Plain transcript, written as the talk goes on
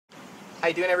How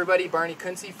you doing, everybody? Barney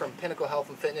Kuntze from Pinacle Health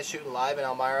and Fitness, shooting live in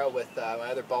Elmira with my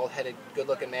other bald-headed,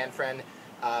 good-looking man friend,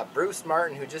 Bruce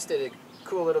Martin, who just did a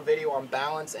cool little video on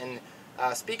balance. And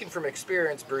speaking from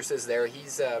experience, Bruce is there.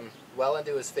 He's well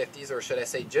into his 50s, or should I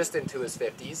say just into his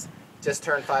 50s. Just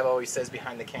turned 5, always says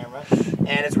behind the camera.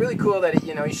 And it's really cool that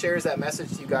he shares that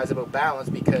message to you guys about balance,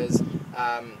 because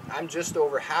I'm just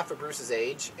over half of Bruce's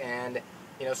age, and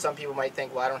some people might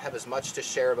think, well, I don't have as much to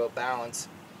share about balance,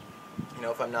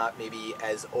 if I'm not maybe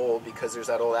as old, because there's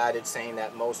that old adage saying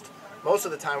that most of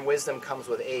the time wisdom comes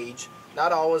with age.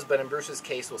 Not always, but in Bruce's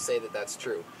case, we'll say that that's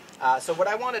true. So what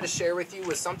I wanted to share with you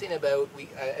was something about,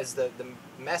 as the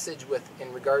message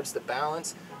in regards to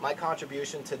balance. My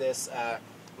contribution to this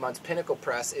month's Pinacle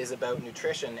Press is about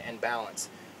nutrition and balance.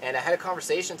 And I had a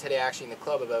conversation today actually in the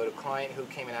club about a client who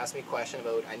came and asked me a question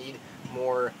about, I need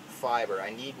more fiber,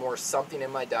 I need more something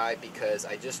in my diet because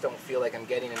I just don't feel like I'm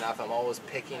getting enough. I'm always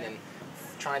picking and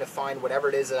trying to find whatever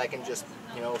it is that I can just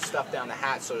stuff down the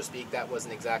hatch, so to speak. That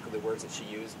wasn't exactly the words that she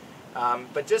used,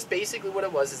 but just basically what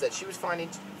it was is that she was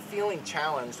feeling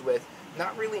challenged with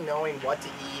not really knowing what to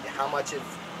eat, how much to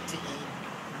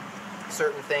eat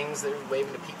certain things. They're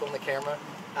waving to people in the camera.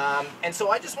 And so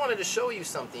I just wanted to show you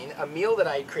something, a meal that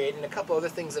I created, and a couple other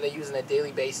things that I use on a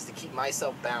daily basis to keep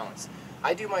myself balanced.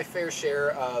 I do my fair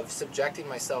share of subjecting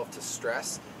myself to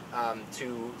stress,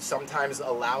 to sometimes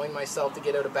allowing myself to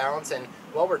get out of balance. And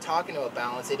while we're talking about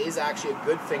balance, it is actually a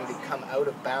good thing to come out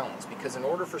of balance, because in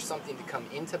order for something to come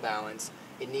into balance,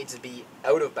 it needs to be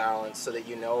out of balance, so that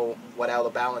you know what out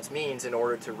of balance means in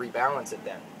order to rebalance it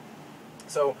then.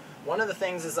 So one of the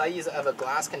things is I have a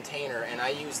glass container, and I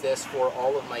use this for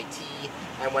all of my tea,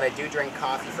 and when I do drink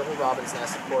coffee from a robin's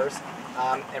nest, of course.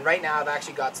 And right now I've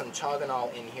actually got some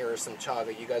chaganol in here, or some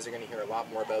chaga. You guys are going to hear a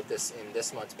lot more about this in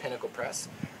this month's Pinacle Press.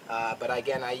 But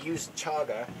again, I use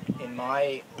chaga in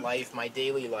my life, my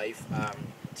daily life,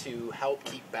 to help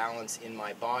keep balance in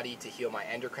my body, to heal my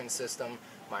endocrine system,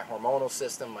 my hormonal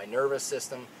system, my nervous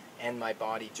system, and my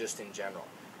body just in general.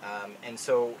 And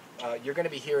so you're going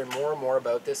to be hearing more and more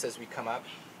about this as we come up.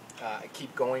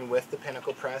 Keep going with the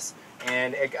Pinacle Press.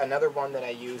 And another one that I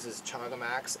use is Chaga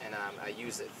Max, and I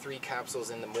use it 3 capsules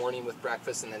in the morning with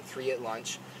breakfast, and then 3 at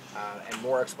lunch. And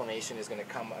more explanation is going to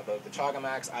come about the Chaga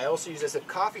Max. I also use this at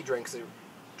coffee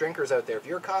drinkers out there. If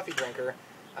you're a coffee drinker,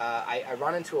 I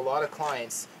run into a lot of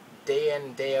clients day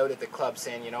in, day out at the club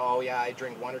saying, oh yeah, I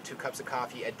drink 1 or 2 cups of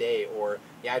coffee a day, or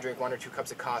yeah, I drink 1 or 2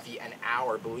 cups of coffee an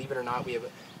hour. Believe it or not,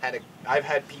 I've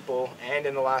had people, and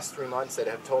in the last 3 months, that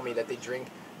have told me that they drink,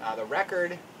 the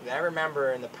record that I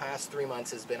remember in the past 3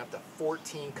 months has been up to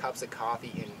 14 cups of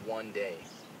coffee in 1 day.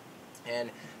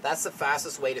 And that's the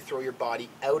fastest way to throw your body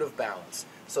out of balance.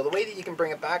 So the way that you can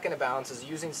bring it back into balance is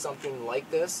using something like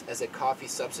this as a coffee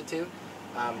substitute.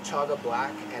 Chaga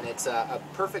Black, and it's a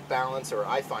perfect balance, or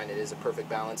I find it is a perfect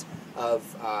balance of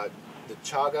the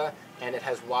chaga, and it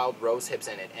has wild rose hips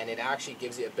in it, and it actually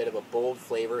gives you a bit of a bold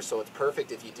flavor, so it's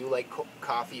perfect if you do like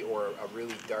coffee or a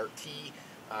really dark tea.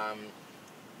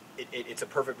 It's a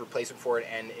perfect replacement for it,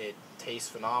 and it tastes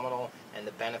phenomenal. And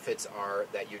the benefits are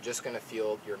that you're just going to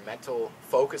feel your mental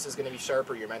focus is going to be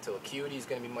sharper, your mental acuity is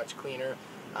going to be much cleaner,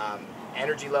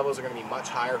 energy levels are going to be much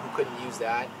higher. Who couldn't use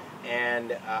that?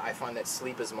 And I find that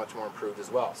sleep is much more improved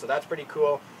as well. So that's pretty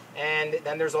cool. And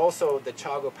then there's also the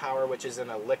Chaga Power, which is in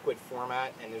a liquid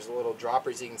format, and there's a little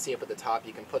droppers you can see up at the top.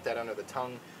 You can put that under the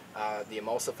tongue, the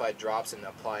emulsified drops, and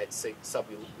apply it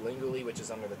sublingually, which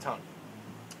is under the tongue.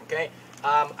 Okay,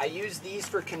 I use these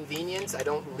for convenience. I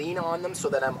don't lean on them so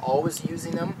that I'm always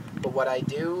using them, but what I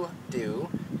do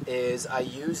is I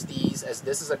use these as,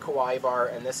 this is a Kawaii bar,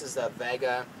 and this is the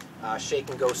Vega Shake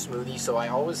and Go smoothie, so I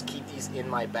always keep these in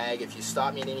my bag. If you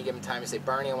stop me at any given time and say,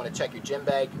 Barney, I want to check your gym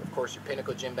bag, of course your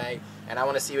Pinacle gym bag, and I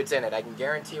want to see what's in it, I can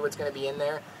guarantee what's going to be in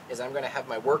there is I'm going to have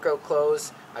my workout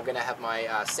clothes, I'm going to have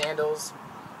my sandals,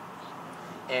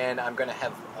 and I'm going to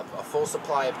have a full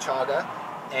supply of chaga.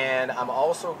 And I'm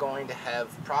also going to have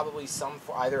probably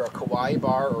either a Kawaii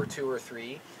bar or 2 or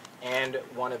 3, and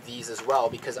one of these as well,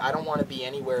 because I don't want to be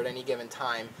anywhere at any given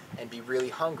time and be really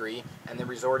hungry and then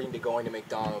resorting to going to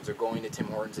McDonald's or going to Tim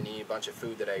Hortons and eating a bunch of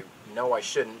food that I know I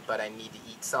shouldn't, but I need to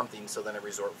eat something, so then I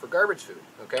resort for garbage food,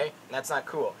 okay? And that's not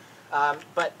cool.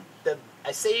 But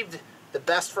I saved the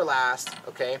best for last,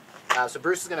 okay? So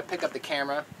Bruce is going to pick up the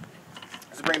camera.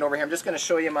 So bring it over here. I'm just going to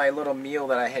show you my little meal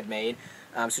that I had made.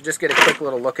 So just get a quick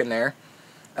little look in there.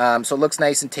 So it looks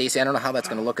nice and tasty. I don't know how that's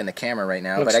going to look in the camera right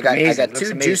now, but I got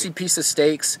 2 juicy pieces of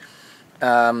steaks,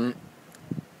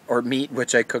 or meat,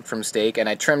 which I cooked from steak, and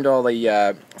I trimmed all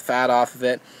the fat off of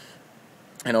it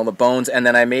and all the bones, and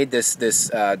then I made this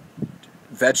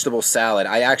vegetable salad.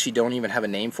 I actually don't even have a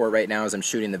name for it right now as I'm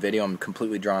shooting the video. I'm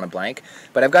completely drawing a blank.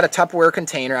 But I've got a Tupperware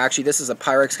container. Actually, this is a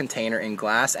Pyrex container in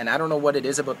glass, and I don't know what it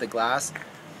is about the glass.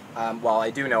 Well, I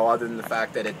do know, other than the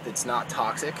fact that it's not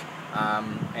toxic.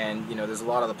 And you know, there's a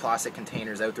lot of the plastic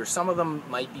containers out there. Some of them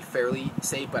might be fairly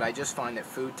safe, but I just find that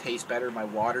food tastes better. My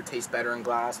water tastes better in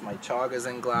glass. My chagas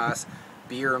in glass.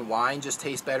 Beer and wine just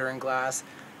taste better in glass.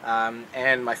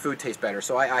 And my food tastes better.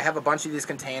 So I have a bunch of these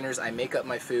containers. I make up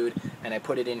my food and I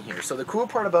put it in here. So the cool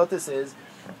part about this is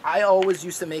I always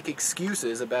used to make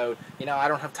excuses about, you know, I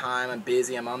don't have time, I'm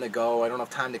busy, I'm on the go, I don't have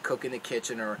time to cook in the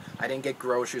kitchen, or I didn't get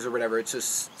groceries or whatever. It's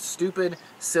just stupid,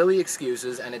 silly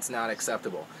excuses, and it's not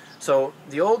acceptable. So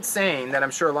the old saying that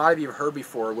I'm sure a lot of you have heard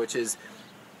before, which is,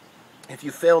 if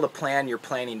you fail to plan, you're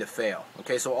planning to fail.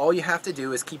 Okay, so all you have to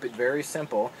do is keep it very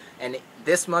simple. And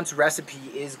this month's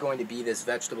recipe is going to be this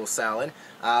vegetable salad.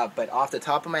 But off the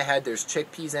top of my head, there's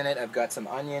chickpeas in it. I've got some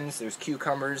onions. There's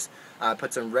cucumbers.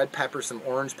 Put some red pepper, some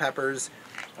orange peppers.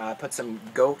 Put some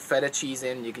goat feta cheese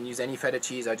in. You can use any feta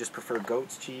cheese. I just prefer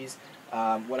goat's cheese.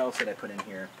 What else did I put in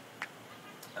here?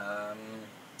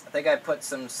 I think I put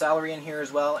some celery in here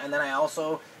as well, and then I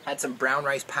also had some brown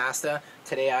rice pasta.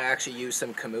 Today I actually used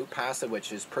some kamut pasta,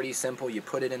 which is pretty simple. You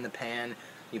put it in the pan,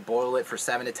 you boil it for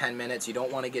 7 to 10 minutes. You don't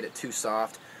want to get it too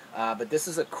soft, but this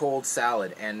is a cold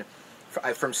salad, and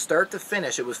from start to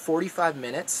finish, it was 45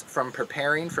 minutes from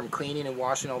preparing, from cleaning and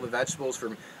washing all the vegetables.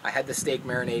 I had the steak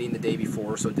marinating the day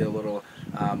before, so did a little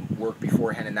work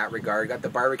beforehand in that regard. Got the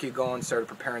barbecue going, started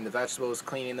preparing the vegetables,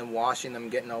 cleaning them, washing them,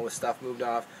 getting all the stuff moved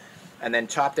off. And then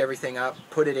chopped everything up,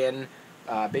 put it in,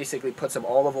 basically put some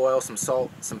olive oil, some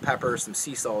salt, some pepper, some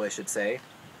sea salt I should say,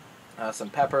 some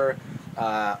pepper,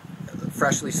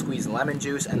 freshly squeezed lemon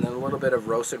juice, and then a little bit of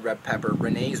roasted red pepper.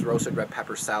 Renee's roasted red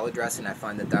pepper salad dressing, I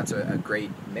find that that's a great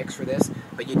mix for this.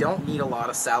 But you don't need a lot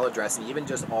of salad dressing, even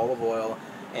just olive oil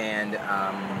and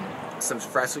some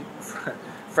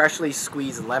freshly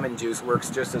squeezed lemon juice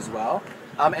works just as well.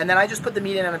 And then I just put the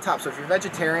meat in on the top. So if you're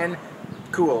vegetarian,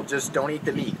 cool, just don't eat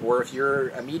the meat. Or if you're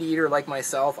a meat eater like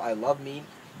myself, I love meat,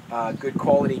 good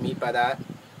quality meat by that.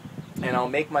 And I'll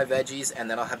make my veggies,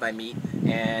 and then I'll have my meat.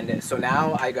 And so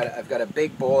now I've got a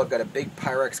big bowl, I've got a big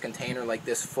Pyrex container like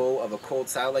this full of a cold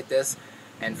salad like this.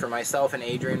 And for myself and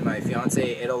Adrian, my fiance,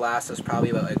 it'll last us probably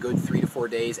about a good 3 to 4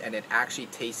 days, and it actually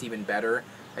tastes even better.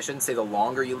 I shouldn't say the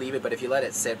longer you leave it, but if you let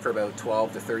it sit for about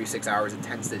 12 to 36 hours, it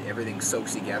tends to, everything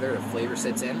soaks together, the flavor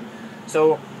sits in.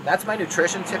 So that's my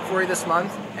nutrition tip for you this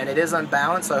month, and it is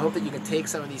unbalanced, so I hope that you can take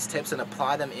some of these tips and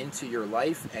apply them into your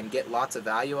life and get lots of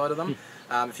value out of them.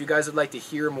 If you guys would like to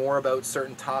hear more about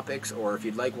certain topics, or if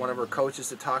you'd like one of our coaches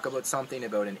to talk about something,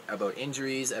 about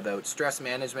injuries, about stress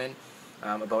management,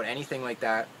 about anything like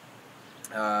that,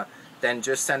 then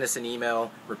just send us an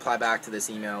email, reply back to this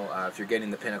email, if you're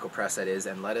getting the Pinacle Press that is,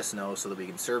 and let us know so that we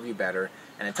can serve you better.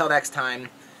 And until next time,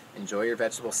 enjoy your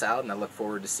vegetable salad, and I look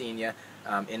forward to seeing you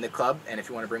in the club. And if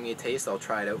you want to bring me a taste, I'll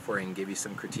try it out for you and give you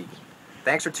some critiquing.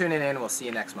 Thanks for tuning in. We'll see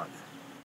you next month.